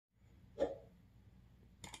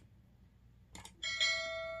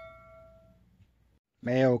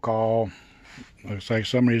Mail call. Looks like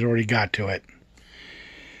somebody's already got to it.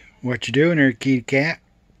 What you doing there, kitty cat?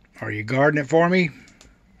 Are you guarding it for me?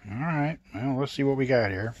 Alright, well, let's see what we got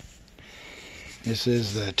here. This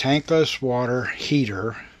is the tankless water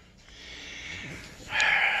heater.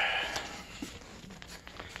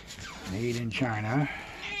 Made in China.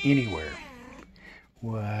 Anywhere.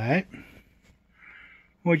 What?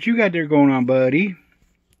 What you got there going on, buddy?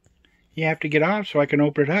 You have to get off so I can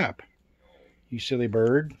open it up. You silly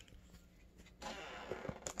bird.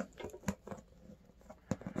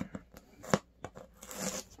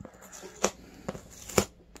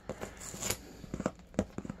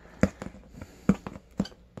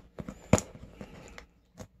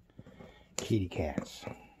 Kitty cats.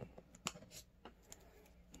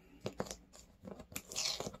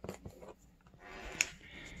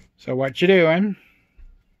 So what you doing?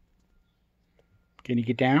 Can you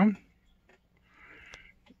get down?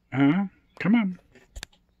 Huh? Come on.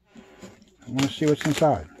 I want to see what's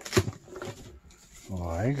inside.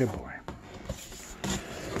 Boy, good boy.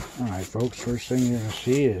 Alright, folks, first thing you're going to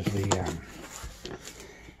see is the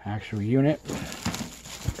actual unit.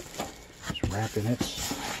 It's wrapped in its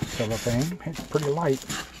cellophane. It's pretty light.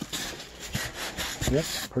 Yep,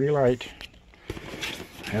 pretty light.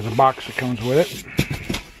 Has a box that comes with it.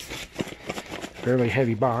 Fairly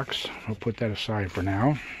heavy box. I'll put that aside for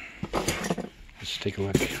now. Let's take a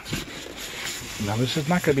look. Now this is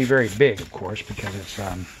not going to be very big, of course, because it's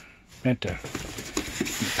meant to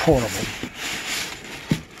be portable.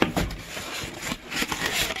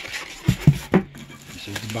 This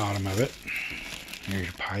is the bottom of it. Here's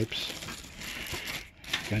your pipes.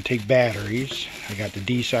 It's going to take batteries. I got the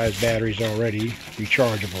D-size batteries already,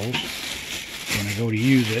 rechargeables. When I go to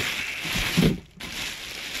use it,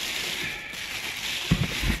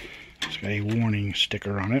 it's got a warning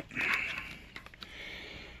sticker on it.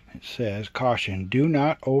 It says, caution, do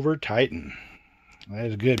not over tighten. That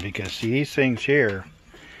is good because see these things here,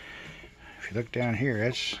 if you look down here,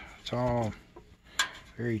 it's all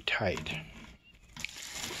very tight.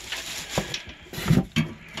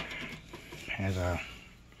 Has a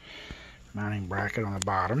mounting bracket on the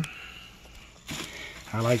bottom.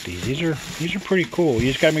 I like these. These are pretty cool.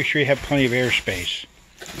 You just gotta make sure you have plenty of airspace.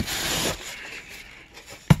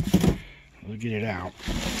 We'll get it out.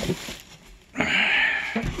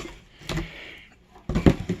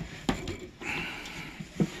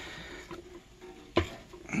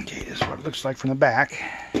 Okay, this is what it looks like from the back.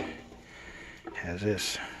 It has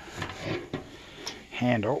this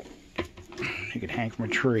handle. You can hang from a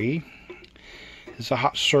tree. It's a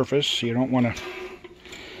hot surface, so you don't want to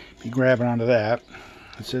be grabbing onto that.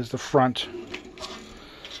 This is the front.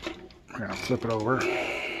 We're going to flip it over.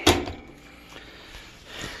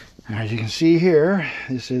 As you can see here,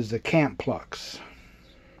 this is the camp plugs.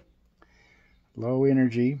 Low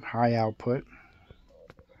energy, high output.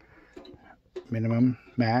 Minimum,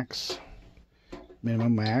 max.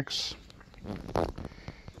 Minimum, max.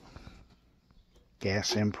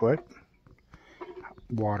 Gas input.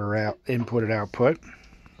 Water out, input and output.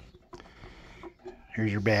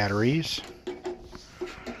 Here's your batteries.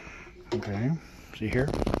 Okay, see here?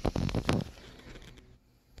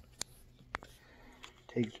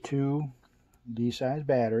 Takes two D-size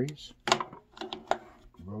batteries.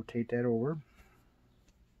 Rotate that over.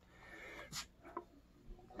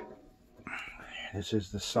 This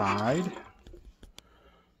is the side.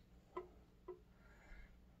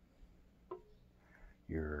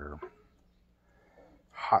 Your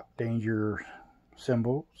hot danger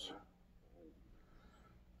symbols.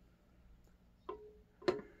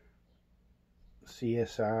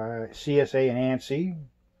 CSA and ANSI.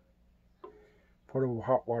 Portable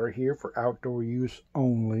hot water here for outdoor use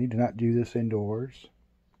only. Do not do this indoors.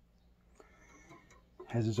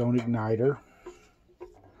 Has its own igniter.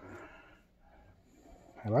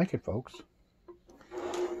 I like it, folks.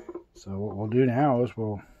 So what we'll do now is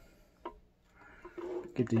we'll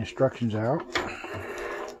get the instructions out.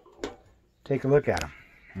 Take a look at them.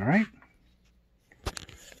 Alright?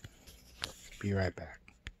 Be right back.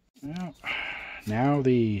 Well, now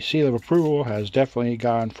the seal of approval has definitely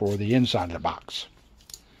gone for the inside of the box.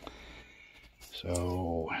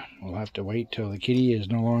 So we'll have to wait till the kitty is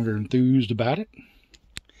no longer enthused about it.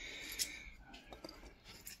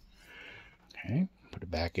 Okay, put it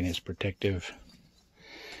back in its protective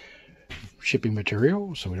shipping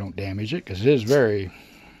material so we don't damage it, because it is very,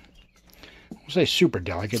 I'll say super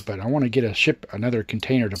delicate, but I want to get another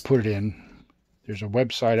container to put it in. There's a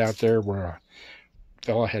website out there where a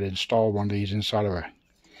fella had installed one of these inside of a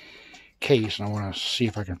case, and I want to see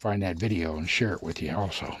if I can find that video and share it with you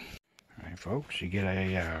also. Alright folks, you get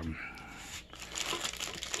a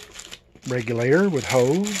regulator with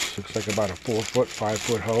hose. Looks like about a 4-foot,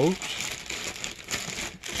 5-foot hose.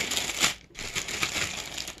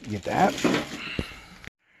 Get that.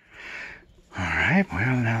 Alright,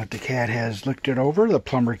 well, now that the cat has looked it over, the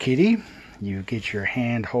plumber kitty, you get your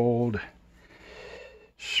handhold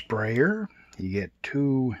sprayer. You get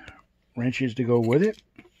 2 wrenches to go with it.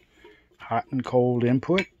 Hot and cold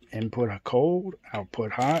input. Input cold,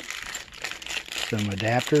 output hot. Some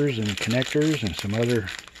adapters and connectors and some other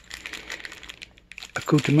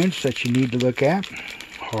accoutrements that you need to look at.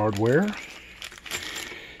 Hardware.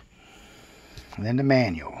 And then the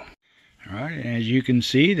manual. Alright, as you can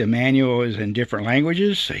see, the manual is in different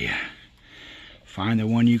languages, so you find the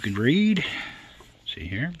one you can read. See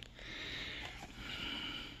here.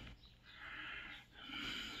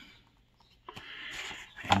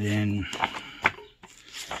 And then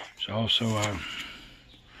there's also a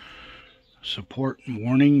support and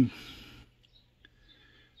warning.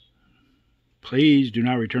 Please do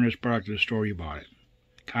not return this product to the store you bought it.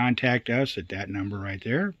 Contact us at that number right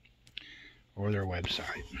there or their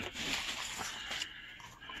website.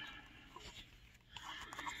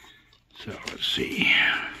 So let's see.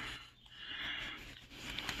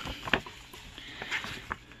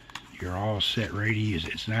 You're all set, ready to use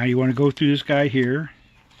it. So now you want to go through this guy here,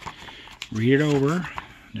 read it over.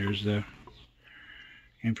 There's the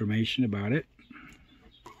information about it.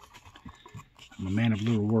 I'm a man of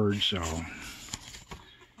little words, so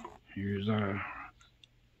here's a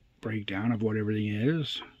breakdown of what everything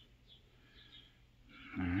is.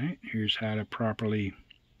 Alright, here's how to properly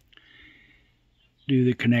do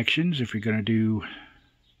the connections if you're going to do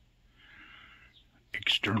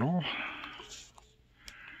external.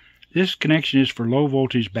 This connection is for low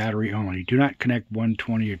voltage battery only. Do not connect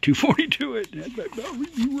 120 or 240 to it. That might not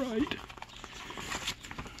read you right.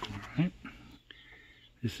 Alright.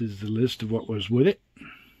 This is the list of what was with it.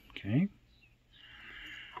 Okay.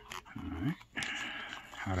 Alright.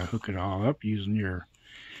 How to hook it all up using your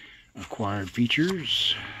acquired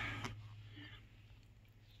features.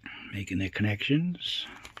 Making the connections.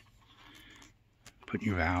 Putting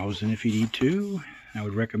your valves in if you need to. I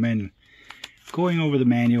would recommend going over the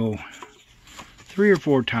manual 3 or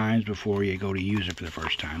 4 times before you go to use it for the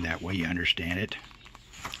first time. That way you understand it.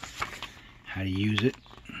 How to use it.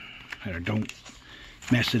 How to don't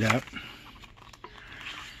mess it up.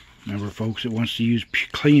 Remember, folks, it wants to use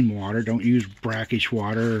clean water. Don't use brackish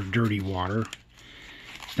water or dirty water.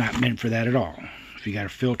 It's not meant for that at all. If you got a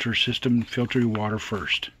filter system, filter your water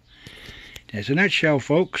first. As a nutshell,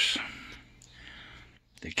 folks,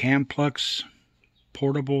 the Camplux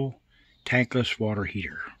portable tankless water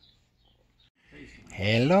heater.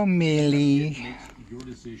 Hello, Millie.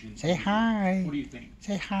 Say hi.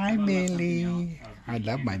 Say hi, Millie. I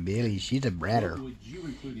love my Millie. She's a ratter.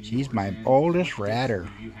 She's my oldest ratter.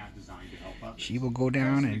 She will go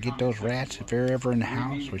down and get those rats if they're ever in the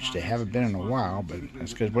house, which they haven't been in a while, but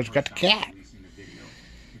that's because we've got the cat.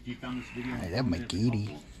 I love my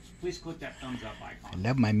kitty. I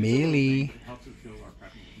love my Millie.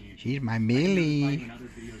 She's my Millie.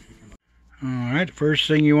 Alright, first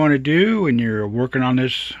thing you want to do when you're working on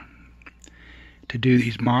this to do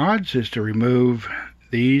these mods is to remove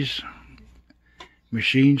these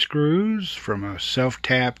machine screws from a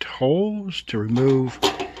self-tapped holes. To remove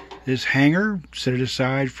this hanger, set it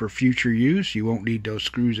aside for future use. You won't need those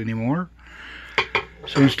screws anymore.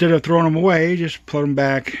 So instead of throwing them away, just put them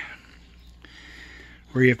back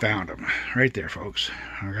where you found them. Right there, folks.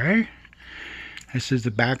 Okay? This is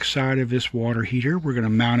the back side of this water heater. We're going to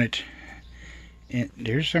mount it. And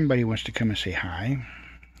there's somebody who wants to come and say hi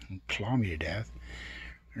and claw me to death.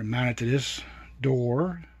 We're going to mount it to this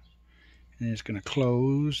door. And it's going to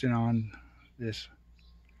close in on this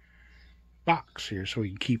box here so we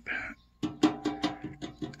can keep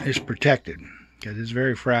this protected. Because it's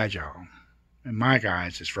very fragile. In my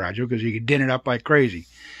eyes, it's fragile because you can dent it up like crazy.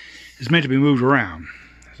 It's meant to be moved around.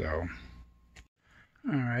 So,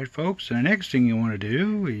 alright, folks, the next thing you want to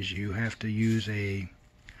do is you have to use a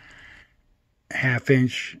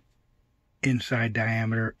 1/2-inch inside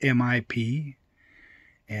diameter MIP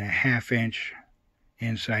and a 1/2-inch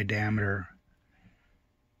inside diameter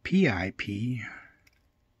PIP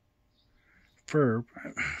for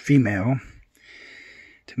female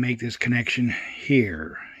to make this connection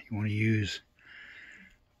here. You want to use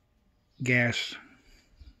gas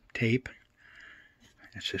tape.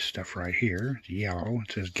 It's this stuff right here. It's yellow.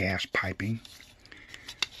 It says gas piping.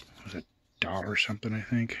 It was $1 or something, I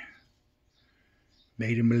think.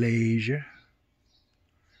 Made in Malaysia.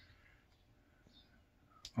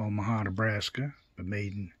 Omaha, Nebraska. But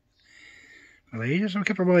made in Malaysia. So I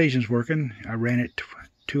kept the Malaysians working. I ran it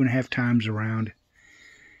 2.5 times around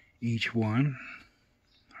each one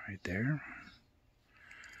right there.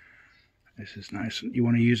 This is nice. You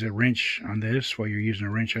want to use a wrench on this while you're using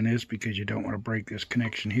a wrench on this, because you don't want to break this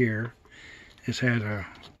connection here. This has a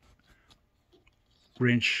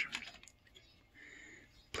wrench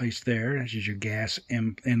placed there. This is your gas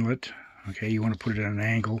inlet. Okay, you want to put it at an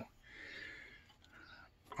angle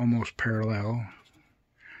almost parallel,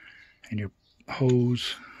 and your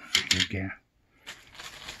hose, your gas.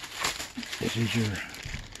 This is your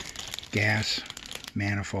gas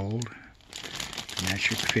manifold, and that's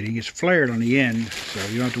your fitting. It's flared on the end, so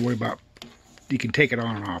you don't have to worry about. You can take it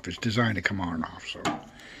on and off. It's designed to come on and off. So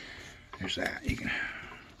there's that. You can.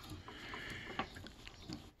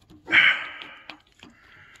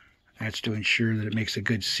 That's to ensure that it makes a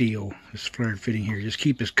good seal. This flared fitting here. Just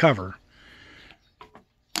keep this cover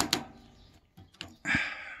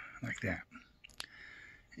like that.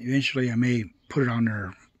 Eventually I may put it on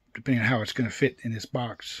there, depending on how it's going to fit in this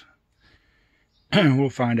box. We'll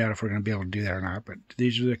find out if we're going to be able to do that or not. But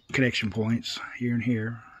these are the connection points here and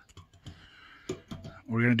here.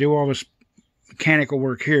 We're going to do all this mechanical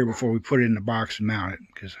work here before we put it in the box and mount it,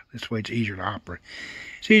 because this way it's easier to operate.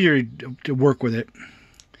 It's easier to work with it.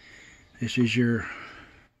 This is your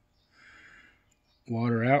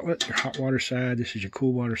water outlet, your hot water side. This is your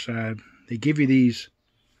cool water side. They give you these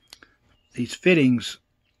fittings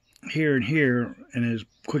here and here, and there's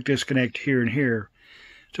quick disconnect here and here.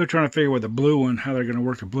 Still trying to figure out the blue one, how they're going to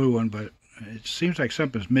work the blue one, but it seems like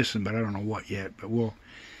something's missing, but I don't know what yet. But we'll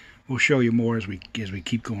show you more as we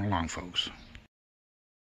keep going along, folks.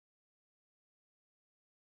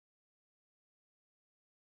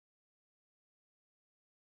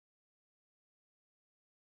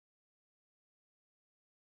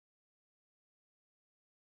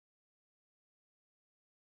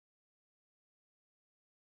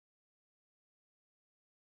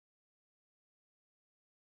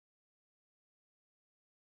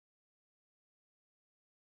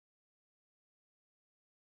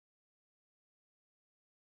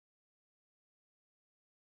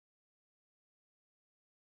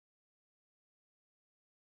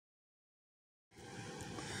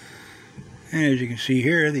 And as you can see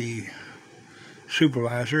here, the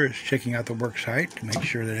supervisor is checking out the work site to make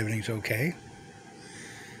sure that everything's okay.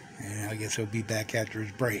 And I guess he'll be back after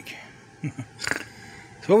his break.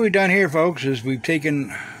 So what we've done here, folks, is we've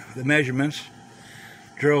taken the measurements,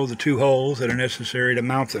 drilled the 2 holes that are necessary to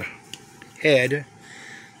mount the head.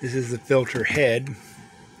 This is the filter head.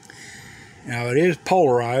 Now it is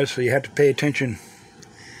polarized, so you have to pay attention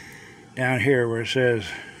down here where it says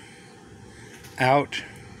out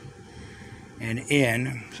and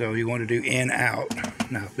in. So you want to do in, out.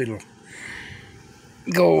 Now it'll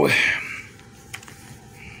go.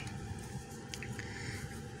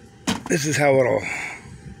 This is how it'll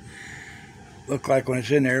look like when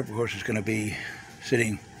it's in there. Of course, it's going to be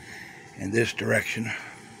sitting in this direction,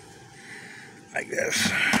 like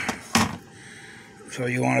this. So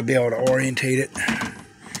you want to be able to orientate it.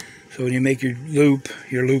 So when you make your loop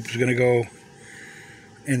is going to go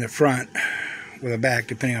in the front or the back,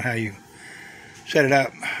 depending on how you set it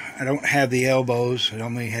up. I don't have the elbows. I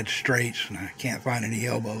only had straights, and I can't find any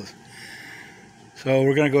elbows. So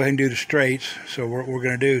we're going to go ahead and do the straights. So what we're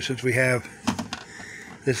going to do, since we have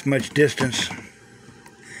this much distance,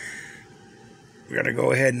 we're going to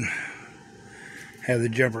go ahead and have the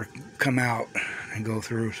jumper come out and go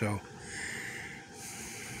through. So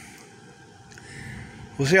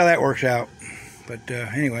we'll see how that works out. But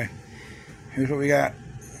anyway, here's what we got.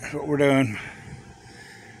 That's what we're doing.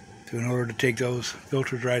 So in order to take those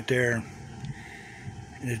filters right there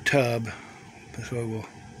in a tub, this way we'll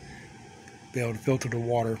be able to filter the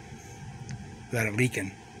water without it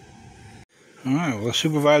leaking. Alright, well, the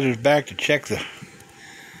supervisor's back to check the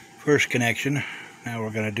first connection. Now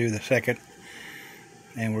we're going to do the second,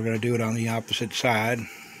 and we're going to do it on the opposite side,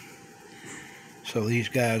 so these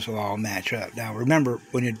guys will all match up. Now remember,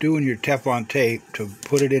 when you're doing your Teflon tape, to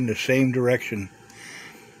put it in the same direction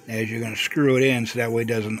as you're going to screw it in, so that way it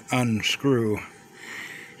doesn't unscrew.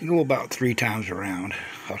 You go about 3 times around.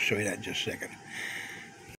 I'll show you that in just a second.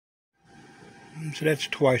 So that's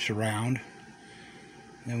twice around.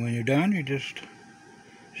 And when you're done, you just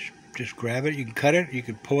grab it. You can cut it, you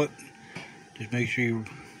can pull it. Just make sure you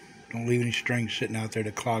don't leave any strings sitting out there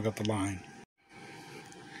to clog up the line.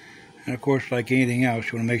 And of course, like anything else,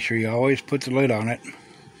 you want to make sure you always put the lid on it.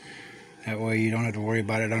 That way you don't have to worry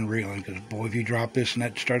about it unreeling, because boy, if you drop this and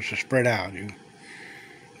that starts to spread out, you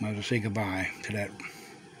might as well say goodbye to that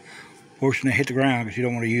portion that hit the ground, because you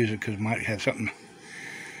don't want to use it, because it might have something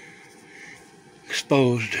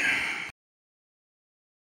exposed